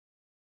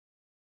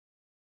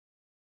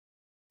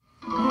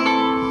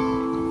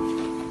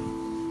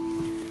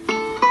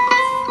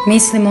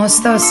Mislim,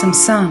 ostao sam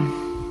sam.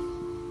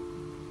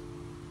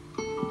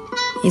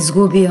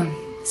 Izgubio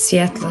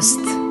svjetlost,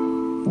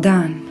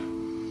 dan.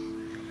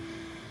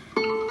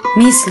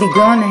 Misli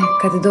gone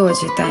kad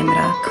dođe taj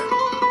mrak.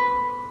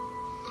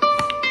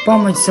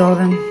 Pomoć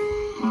zovem,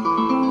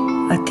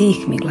 a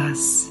tih mi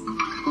glas.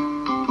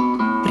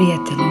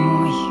 Prijatelju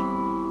moj,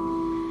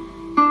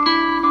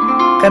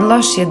 kad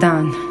loš je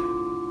dan,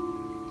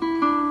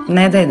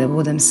 ne daj da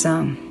budem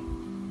sam.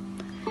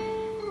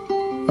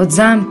 Od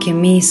zamke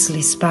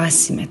misli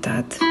spasi me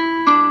tad,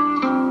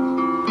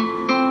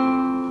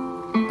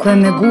 koja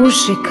me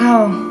guši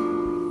kao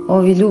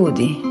ovi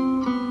ljudi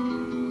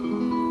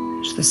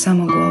što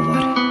samo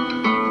govore.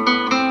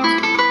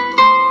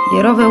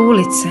 Jer ove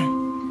ulice,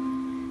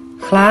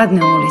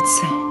 hladne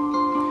ulice,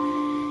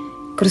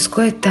 kroz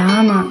koje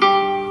tama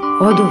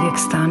oduvijek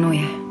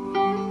stanuje.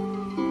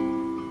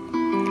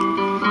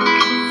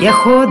 Ja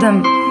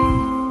hodam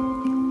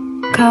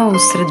kao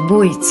usred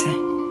bujice,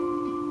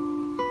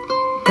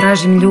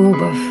 tražim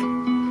ljubav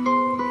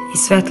i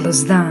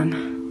svetlost dana.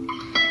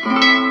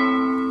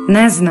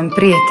 Ne znam,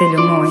 prijatelju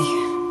moj,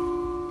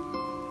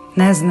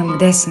 ne znam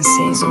gde sam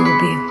se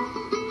izgubio,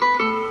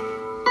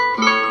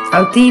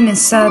 ali ti me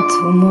sad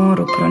u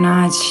moru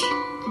pronađi.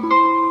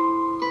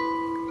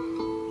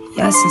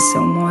 Ja sam se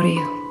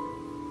umorio.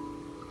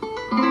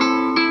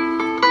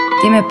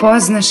 Ti me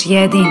poznaš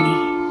jedini,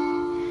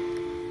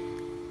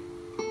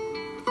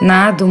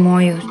 nadu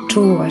moju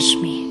čuvaš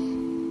mi.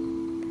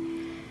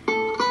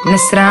 Ne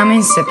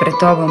sramim se pred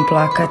tobom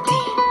plakati,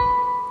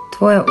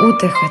 tvoja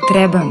uteha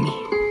treba mi.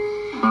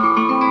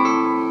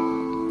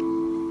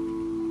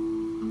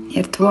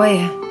 Jer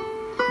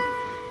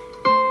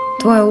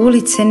tvoje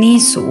ulice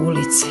nisu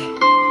ulice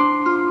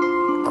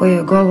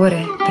koje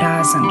govore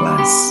prazan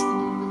glas.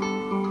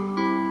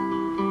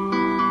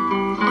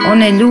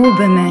 One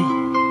ljube me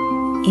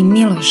i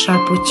milo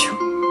šapuću,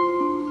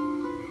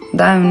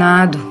 daju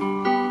nadu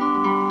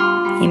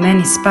i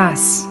meni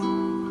spas.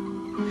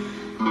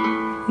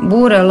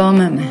 Bure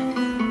lome me,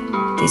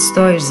 ti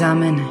stojiš za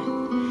mene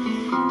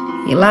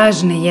i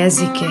lažne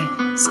jezike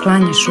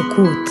sklanjaš u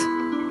kut.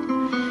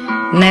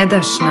 Ne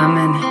daš na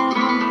mene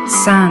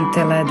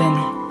sante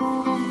ledene,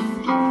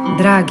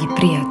 dragi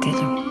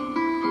prijatelju.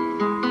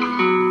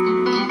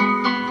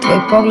 Tvoj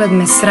pogled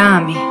me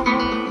srami,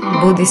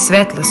 budi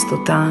svetlost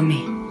u tami.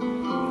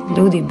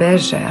 Ljudi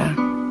beže, a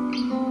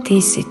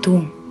ti si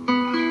tu.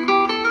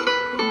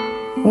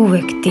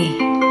 Uvek ti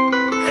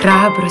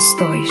hrabro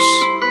stojiš.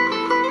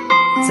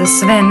 Za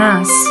sve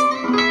nas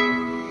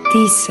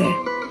ti se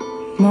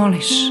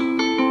moliš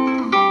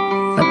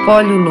na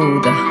polju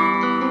luda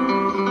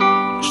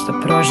što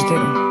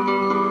proždiru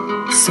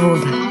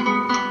svuda.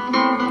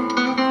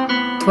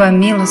 Tvoja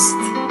milost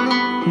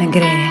me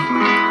greje,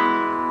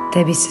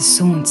 tebi se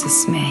sunce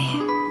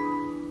smeje.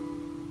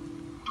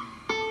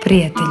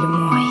 Prijatelju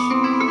moj,